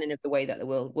understanding of the way that the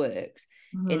world works,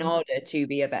 in order to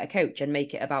be a better coach and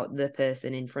make it about the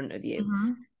person in front of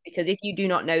you. Because if you do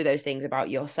not know those things about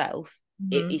yourself,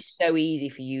 it is so easy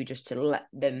for you just to let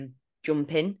them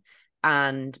jump in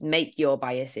and make your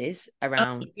biases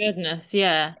around. Oh, goodness,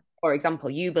 yeah. For example,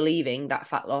 you believing that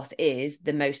fat loss is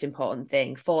the most important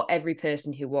thing for every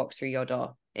person who walks through your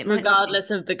door. Regardless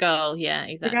of the goal. Yeah,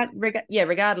 exactly.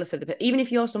 Regardless of even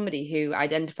if you're somebody who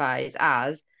identifies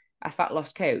as a fat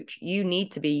loss coach, you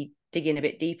need to be digging a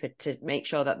bit deeper to make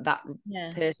sure that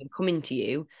person coming to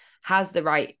you has the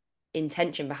right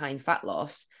intention behind fat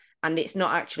loss. And it's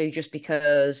not actually just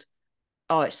because,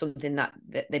 it's something that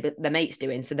their mates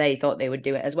doing, so they thought they would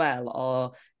do it as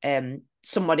well. Or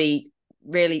somebody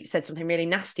really said something really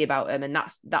nasty about them, and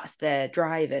that's their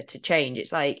driver to change.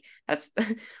 It's like, that's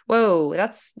whoa,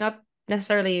 that's not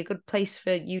necessarily a good place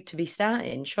for you to be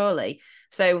starting, surely.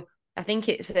 So I think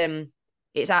it's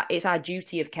our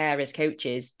duty of care as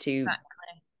coaches to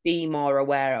be more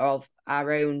aware of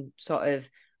our own sort of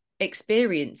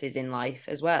experiences in life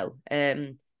as well.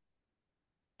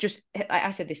 Just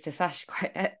I said this to Sash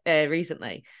quite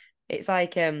recently. It's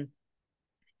like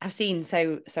I've seen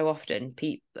so often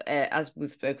people, as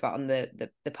we've spoke about on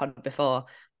the pod before,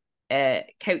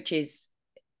 coaches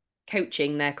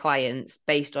coaching their clients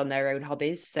based on their own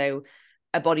hobbies. So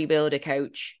a bodybuilder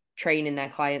coach training their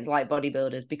clients like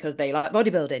bodybuilders because they like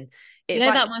bodybuilding. It's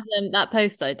that was that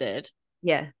post I did.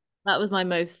 Yeah. That was my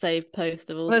most saved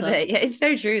post of all time. Was it? Yeah, it's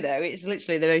so true though. It's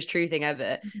literally the most true thing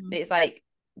ever. It's like,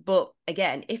 but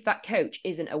again, if that coach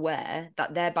isn't aware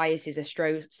that their biases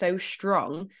are so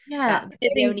strong that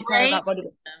they only care about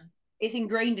bodybuilding, it's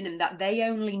ingrained in them that they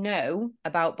only know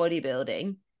about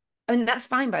bodybuilding. I mean, that's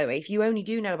fine, by the way, if you only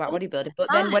do know about bodybuilding. But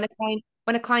then when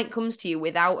a client comes to you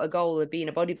without a goal of being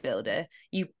a bodybuilder,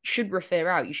 you should refer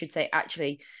out. You should say,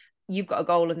 actually, you've got a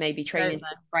goal of maybe training for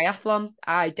triathlon.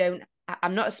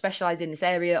 I'm not specialized in this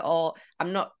area, or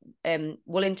I'm not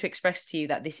willing to express to you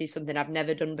that this is something I've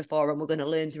never done before and we're going to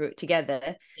learn through it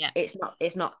together. It's not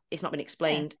been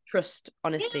explained. Trust,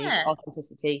 honesty,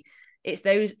 authenticity. It's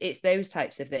those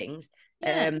types of things.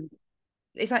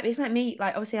 It's like me,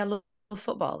 like, obviously I love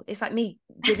football. It's like me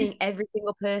giving every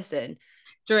single person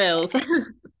drills,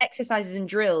 exercises and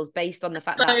drills based on the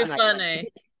fact that I'm funny.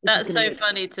 Like, that's so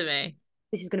funny to me.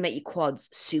 This is going to make your quads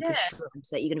super strong,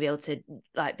 so that you're going to be able to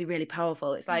like be really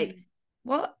powerful. It's like,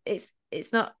 what? It's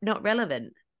not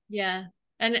relevant. Yeah.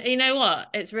 And you know what?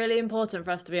 It's really important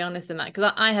for us to be honest in that,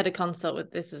 because I had a consult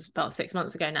with, this was about 6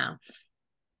 months ago now.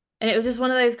 And it was just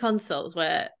one of those consults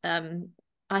where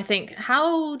I think,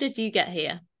 how did you get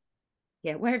here?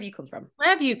 Yeah, where have you come from? Where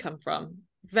have you come from?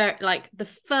 Very, like,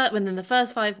 within the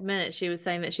first 5 minutes, she was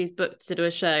saying that she's booked to do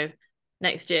a show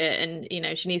next year, and you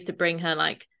know, she needs to bring her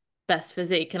like best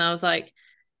physique. And I was like,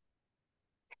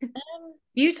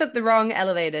 you took the wrong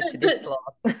elevator to this floor.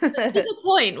 To the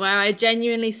point where I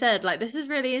genuinely said, like, this is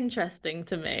really interesting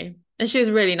to me. And she was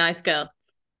a really nice girl,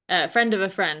 friend of a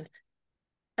friend.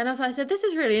 And I said, this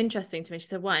is really interesting to me. She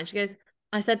said, why? And she goes,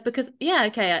 I said, because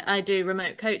I do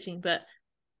remote coaching, but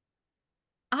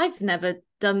I've never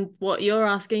done what you're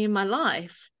asking in my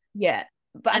life. Yeah,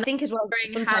 but I think as well,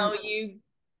 sometimes how you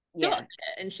got it.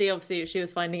 And she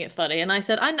was finding it funny. And I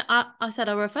said, I said,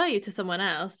 I'll refer you to someone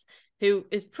else who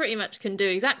is pretty much can do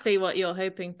exactly what you're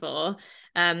hoping for.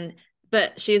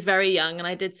 But she is very young. And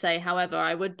I did say, however,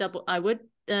 I would have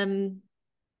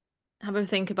a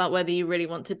think about whether you really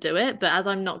want to do it. But as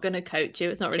I'm not going to coach you,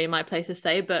 it's not really my place to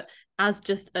say, but as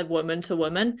just a woman to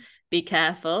woman, be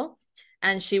careful.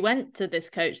 And she went to this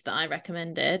coach that I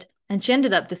recommended, and she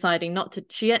ended up deciding not to.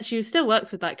 She still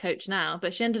works with that coach now,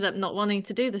 but she ended up not wanting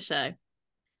to do the show.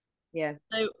 Yeah.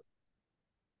 So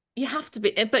you have to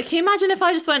be. But can you imagine if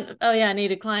I just went, oh yeah, I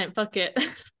need a client, fuck it.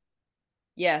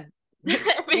 Yeah.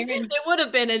 It would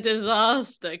have been a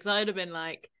disaster, because I'd have been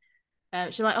like,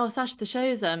 she's like, oh, Sash, the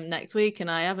show's next week and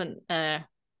I haven't done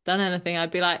anything. I'd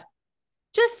be like,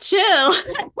 just chill.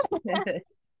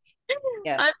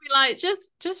 Yeah. I'd be like,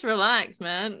 just relax,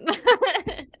 man.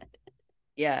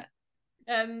 Yeah.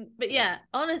 But yeah,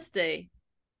 honesty.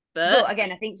 But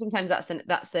again, I think sometimes that's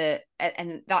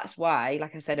why,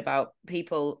 like I said about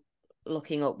people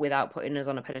looking up without putting us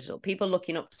on a pedestal, people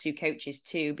looking up to coaches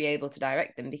to be able to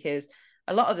direct them, because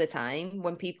a lot of the time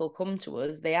when people come to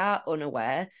us, they are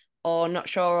unaware or not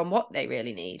sure on what they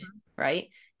really need, right?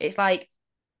 It's like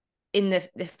in the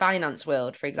finance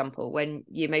world, for example, when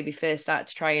you maybe first start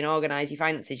to try and organize your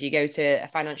finances, you go to a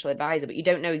financial advisor, but you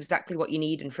don't know exactly what you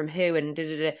need and from who and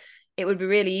it would be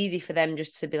really easy for them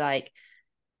just to be like,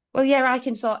 well, yeah, I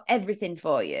can sort everything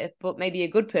for you, but maybe a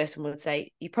good person would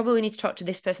say, you probably need to talk to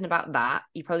this person about that.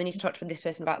 You probably need to talk to this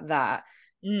person about that.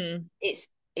 Mm. It's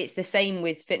the same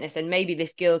with fitness. And maybe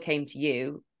this girl came to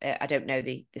you. I don't know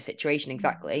the situation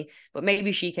exactly, but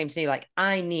maybe she came to me like,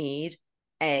 I need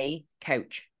a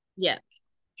coach. Yeah.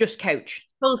 Just coach.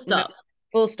 Full stop. No,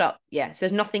 full stop. Yeah. So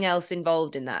there's nothing else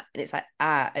involved in that. And it's like,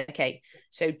 okay.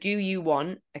 So do you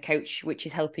want a coach which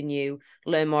is helping you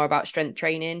learn more about strength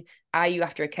training? Are you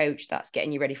after a coach that's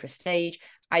getting you ready for a stage?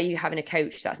 Are you having a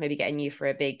coach that's maybe getting you for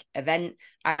a big event?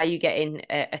 Are you getting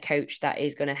a coach that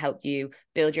is going to help you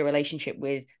build your relationship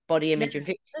with body image and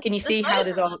fit? Can you see how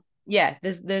there's all, yeah,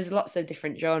 there's lots of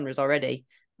different genres already.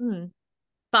 But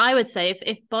I would say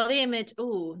if body image,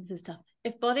 this is tough.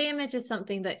 If body image is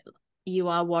something that you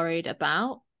are worried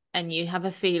about and you have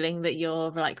a feeling that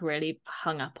you're like really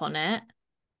hung up on it,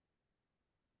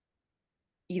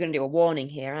 you're going to do a warning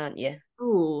here, aren't you?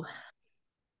 Ooh.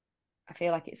 I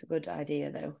feel like it's a good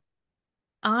idea though.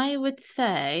 I would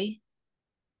say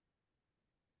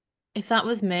if that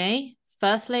was me,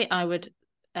 firstly, I would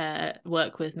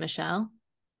work with Michelle.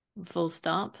 Full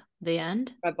stop. The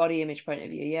end. My body image point of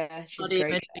view, yeah, she's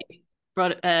Body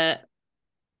great.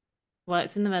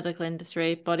 Works in the medical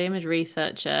industry, body image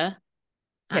researcher.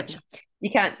 Yeah,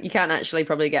 you can't actually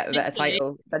probably get a better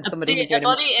title than somebody who's doing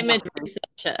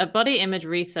a body image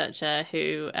researcher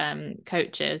who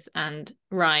coaches and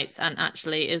writes and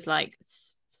actually is like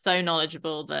so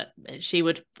knowledgeable that she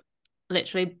would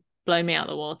literally blow me out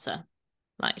the water.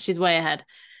 Like she's way ahead.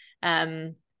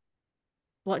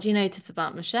 What do you notice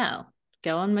about Michelle?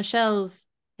 Go on Michelle's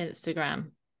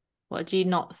Instagram. What do you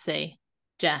not see,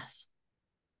 Jess?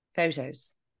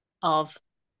 Photos of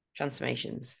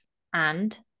transformations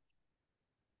and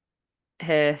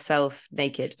herself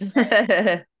naked.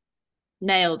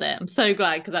 Nailed it. I'm so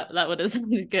glad because that would have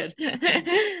sounded good.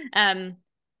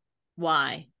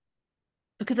 Why?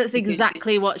 Because that's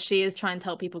exactly what she is trying to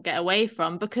help people get away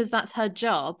from, because that's her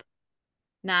job.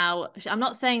 Now, I'm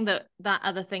not saying that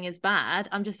other thing is bad.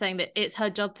 I'm just saying that it's her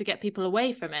job to get people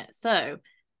away from it. So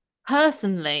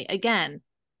personally, again,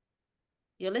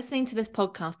 you're listening to this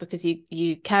podcast because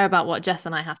you care about what Jess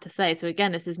and I have to say. So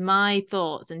again, this is my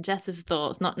thoughts and Jess's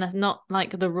thoughts, not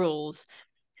like the rules.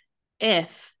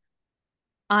 If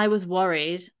I was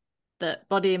worried that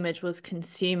body image was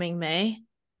consuming me,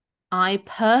 I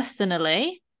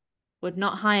personally would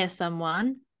not hire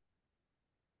someone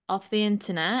off the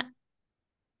internet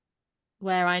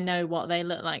where I know what they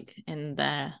look like in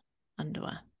their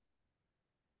underwear.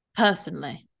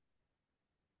 Personally.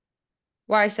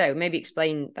 Why so? Maybe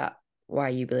explain that, why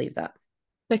you believe that.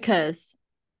 Because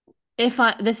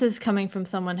this is coming from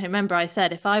someone who, remember I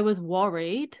said, if I was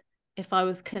worried, if I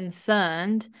was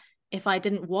concerned, if I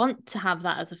didn't want to have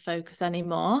that as a focus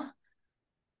anymore,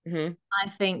 I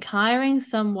think hiring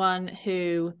someone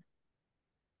who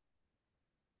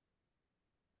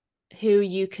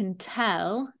you can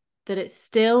tell that it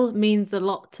still means a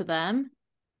lot to them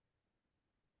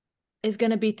is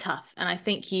going to be tough. And I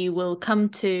think you will come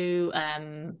to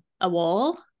a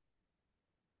wall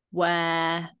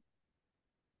where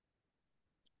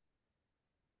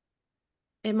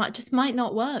it might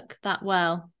not work that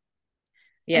well.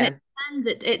 Yeah. And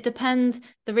it depends.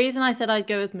 The reason I said I'd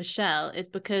go with Michelle is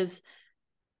because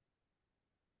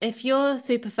if you're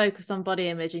super focused on body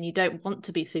image and you don't want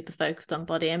to be super focused on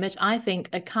body image, I think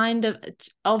a kind of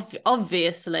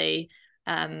obviously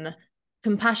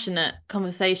compassionate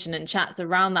conversation and chats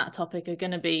around that topic are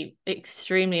going to be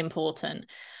extremely important.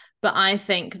 But I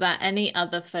think that any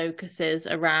other focuses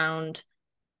around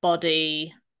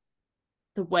body,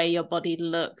 the way your body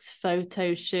looks,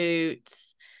 photo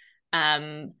shoots,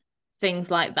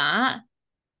 things like that,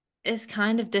 is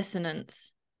kind of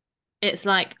dissonance. It's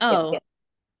like, oh,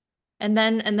 and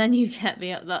then you get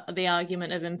the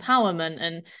argument of empowerment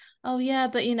and, oh yeah,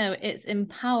 but it's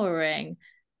empowering.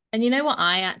 And you know what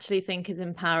I actually think is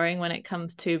empowering when it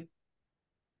comes to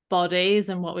bodies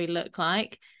and what we look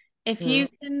like? If you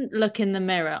can look in the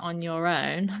mirror on your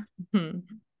own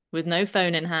with no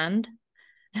phone in hand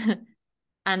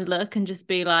and look and just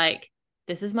be like,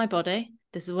 this is my body.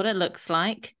 This is what it looks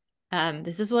like.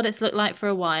 This is what it's looked like for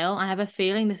a while. I have a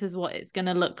feeling this is what it's going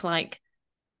to look like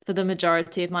for the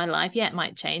majority of my life. Yeah, it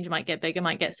might change, might get bigger,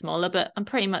 might get smaller, but I'm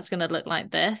pretty much going to look like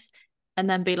this. And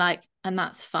then be like, and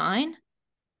that's fine.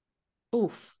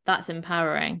 Oof, that's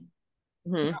empowering.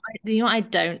 You know what I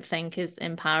don't think is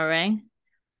empowering?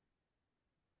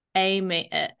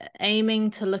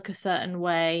 Aiming to look a certain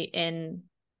way in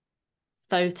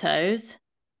photos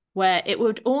where it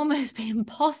would almost be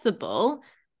impossible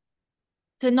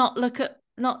to not look at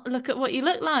what you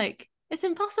look like. It's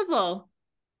impossible.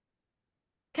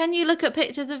 can you look at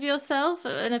pictures of yourself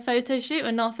in a photo shoot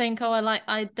and not think, oh,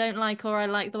 I don't like, or I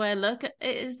like the way I look?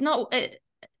 It's not it.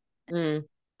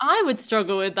 I would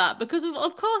struggle with that because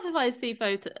of course, if I see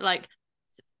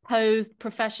posed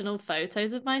professional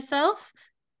photos of myself,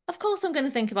 of course I'm going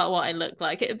to think about what I look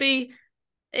like. It would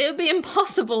be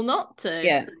impossible not to.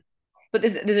 Yeah, but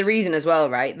there's a reason as well,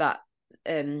 right? That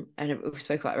and we've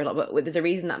spoken about it a lot, but there's a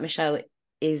reason that Michelle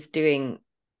is doing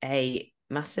a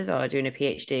master's or doing a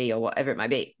PhD or whatever it might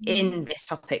be in this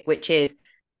topic, which is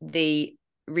the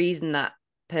reason that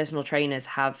personal trainers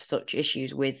have such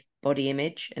issues with body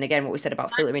image. And again, what we said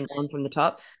about filtering down from the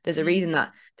top, there's a reason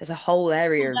that there's a whole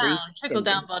area of research. Trickle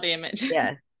down body image.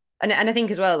 Yeah. And I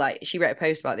think as well, like she wrote a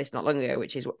post about this not long ago,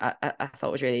 which is I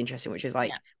thought was really interesting, which is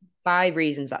like 5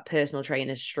 reasons that personal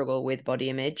trainers struggle with body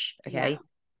image. Okay.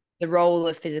 The role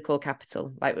of physical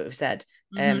capital, like what we've said.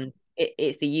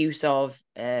 It's the use of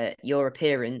your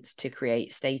appearance to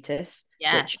create status.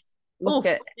 Yes.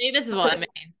 Which this is what I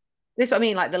mean. This is what I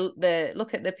mean. Like the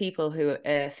look at the people who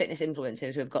are fitness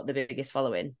influencers who have got the biggest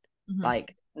following,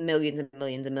 like millions and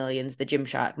millions and millions, the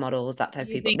Gymshark models, that type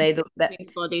of people. They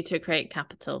body to create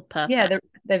capital. Perfect. Yeah,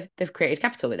 they've created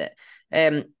capital with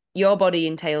it. Your body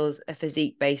entails a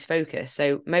physique-based focus.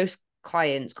 So most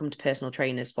clients come to personal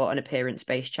trainers for an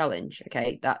appearance-based challenge.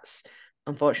 Okay, that's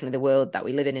unfortunately the world that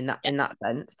we live in that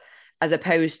sense, as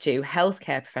opposed to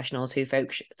healthcare professionals who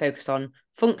focus on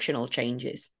functional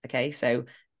changes. Okay, so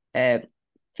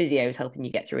physio is helping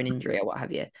you get through an injury or what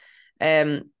have you.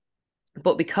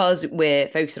 But because we're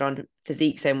focusing on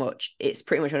physique so much, it's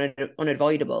pretty much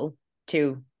unavoidable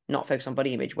to not focus on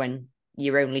body image when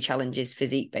your only challenge is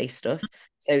physique-based stuff.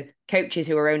 So coaches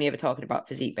who are only ever talking about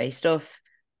physique-based stuff,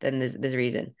 then there's a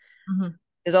reason.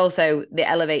 There's also the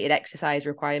elevated exercise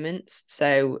requirements.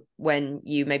 So when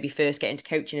you maybe first get into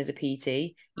coaching as a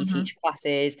PT, you teach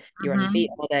classes, you're on your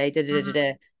feet all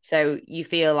day, so you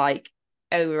feel like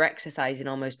over exercising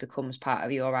almost becomes part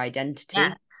of your identity.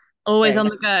 Yes. Always on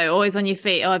the go, always on your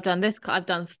feet. Oh, I've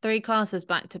done 3 classes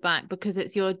back to back, because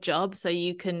it's your job. So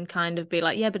you can kind of be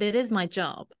like, yeah, but it is my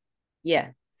job. Yeah.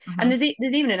 And there's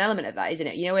even an element of that, isn't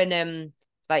it? You know, when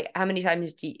like how many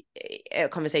times do a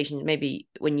conversation maybe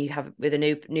when you have with a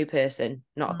new person,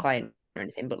 not a client or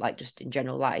anything, but like just in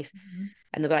general life,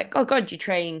 and they'll be like, oh God, you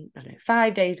train, I don't know,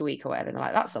 5 days a week or whatever. And they're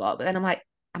like, that's a lot. But then I'm like,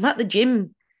 I'm at the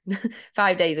gym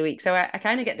 5 days a week. So I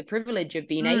kind of get the privilege of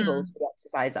being able to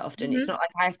exercise that often. It's not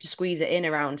like I have to squeeze it in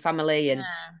around family and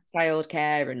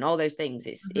childcare and all those things.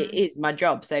 It is my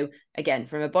job. So again,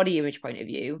 from a body image point of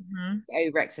view,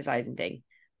 over exercising thing,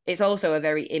 it's also a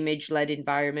very image-led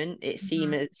environment. It's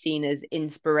seen as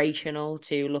inspirational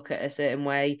to look at a certain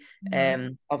way.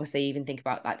 Obviously, even think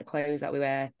about like the clothes that we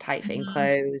wear, tight-fitting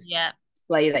clothes,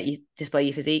 display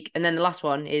your physique. And then the last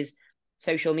one is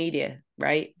social media,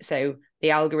 right? So the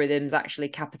algorithms actually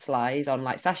capitalize on,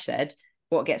 like Sash said,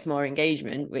 what gets more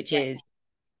engagement, which is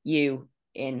you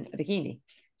in a bikini.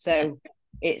 So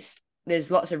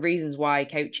there's lots of reasons why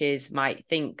coaches might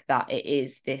think that it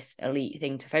is this elite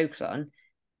thing to focus on,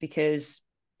 because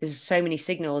there's so many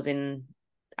signals in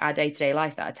our day-to-day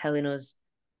life that are telling us,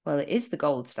 well, it is the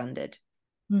gold standard.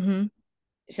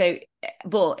 So,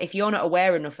 but if you're not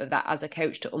aware enough of that as a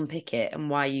coach to unpick it and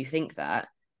why you think that,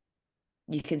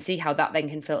 you can see how that then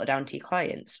can filter down to your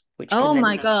clients. Which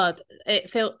my God, it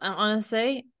felt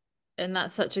honestly, and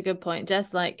that's such a good point,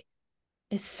 Jess. Like,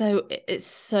 it's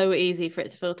so easy for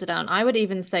it to filter down. I would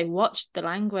even say watch the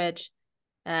language.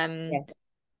 I've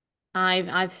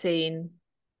seen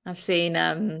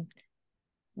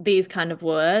these kind of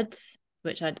words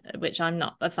which I'm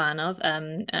not a fan of.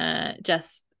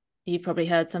 Jess, you've probably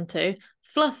heard some too.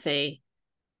 Fluffy,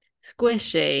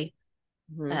 squishy,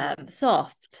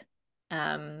 soft.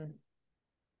 I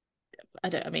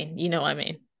mean, you know what I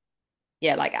mean.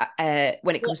 Yeah, like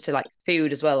when it comes to like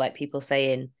food as well, like people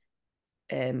saying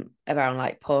around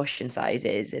like portion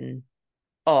sizes and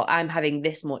I'm having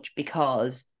this much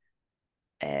because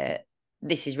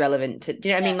this is relevant to, do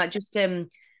you know what I mean? Like just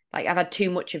like I've had too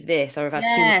much of this, or I've had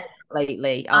too much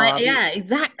lately.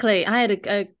 Exactly. I had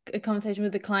a conversation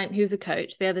with a client who's a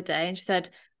coach the other day, and she said,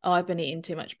 oh, I've been eating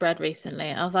too much bread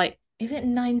recently. I was like, is it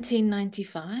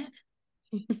 1995?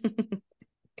 I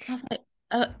was like,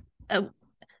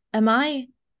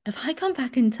 have I gone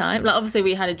back in time? Like, obviously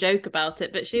we had a joke about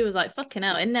it, but she was like, fucking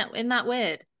hell, isn't that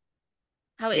weird?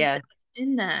 How it's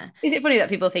in there. Is it funny that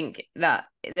people think that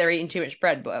they're eating too much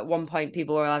bread, but at one point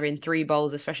people were having 3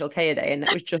 bowls of Special K a day and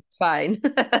that was just fine?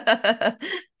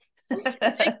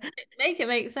 Make it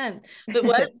make sense. But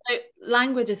so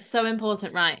language is so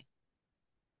important, right?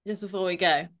 Just before we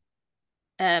go.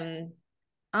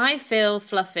 I feel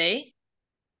fluffy,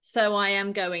 so I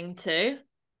am going to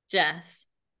Jess?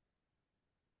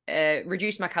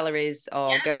 Reduce my calories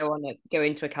or go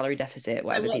into a calorie deficit,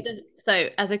 whatever people. So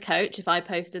as a coach, if I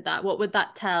posted that, what would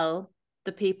that tell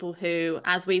the people who,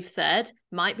 as we've said,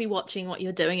 might be watching what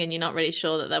you're doing and you're not really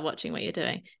sure that they're watching what you're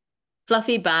doing?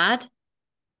 Fluffy, bad.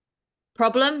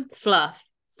 Problem, fluff.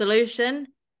 Solution,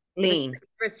 lean.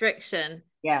 Restriction.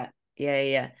 Yeah.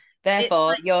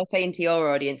 Therefore, you're saying to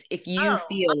your audience, if you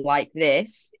feel like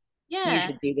this, you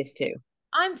should do this too.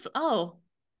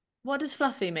 What does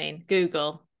fluffy mean?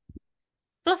 Google.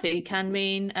 Fluffy can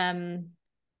mean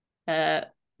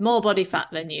more body fat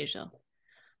than usual.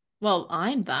 Well,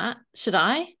 I'm that. Should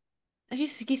I? You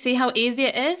see how easy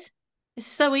it is? It's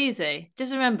so easy.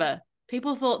 Just remember,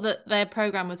 people thought that their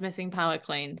program was missing power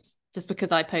cleans just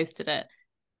because I posted it.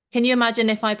 Can you imagine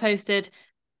if I posted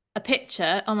a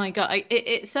picture? Oh my God,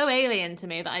 it's so alien to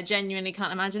me that I genuinely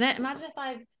can't imagine it. Imagine if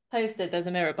I posted, there's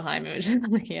a mirror behind me, which is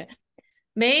looking at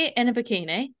me in a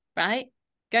bikini, right?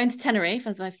 Going to Tenerife,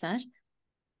 as I've said.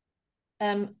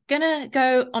 Gonna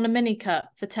go on a mini cut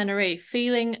for Tenerife,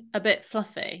 feeling a bit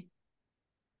fluffy.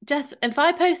 Jess, if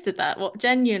I posted that, what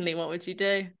would you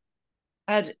do?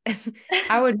 I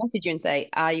would message you and say,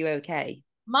 "Are you okay?"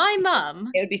 My mum.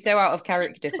 It would be so out of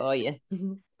character for you.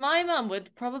 My mum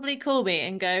would probably call me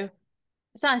and go,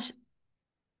 Sash,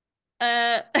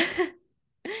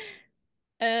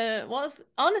 what's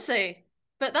honestly,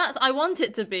 but I want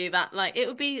it to be that, like, it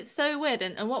would be so weird.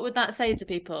 And what would that say to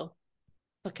people?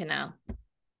 Fucking hell.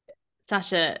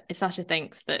 If Sasha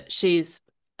thinks that she's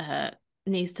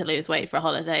needs to lose weight for a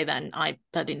holiday, then I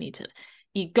bloody need to.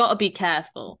 You got to be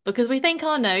careful, because we think,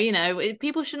 oh no,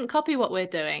 people shouldn't copy what we're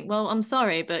doing. Well, I'm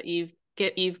sorry, but you've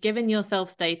given yourself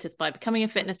status by becoming a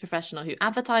fitness professional who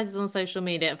advertises on social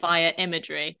media via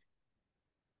imagery.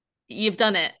 You've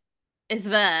done it. It's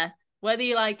there. Whether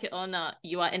you like it or not,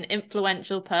 you are an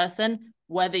influential person,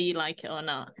 whether you like it or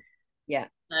not. Yeah.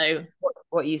 So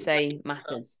what you say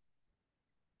matters.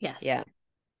 Yes. Yeah.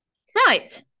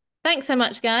 Right. Thanks so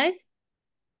much, guys.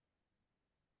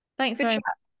 Thanks very much.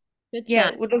 Good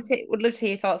chat. Yeah, would love to hear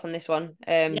your thoughts on this one.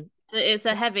 It's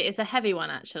a heavy one,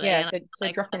 actually. Yeah,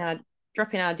 so drop in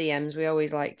our DMs. We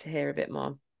always like to hear a bit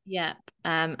more. Yeah.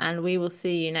 And we will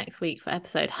see you next week for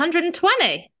episode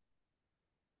 120.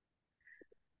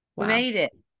 Wow. We made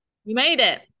it. We made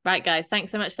it. Right, guys.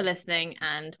 Thanks so much for listening,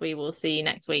 and we will see you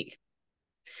next week.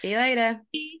 See you later.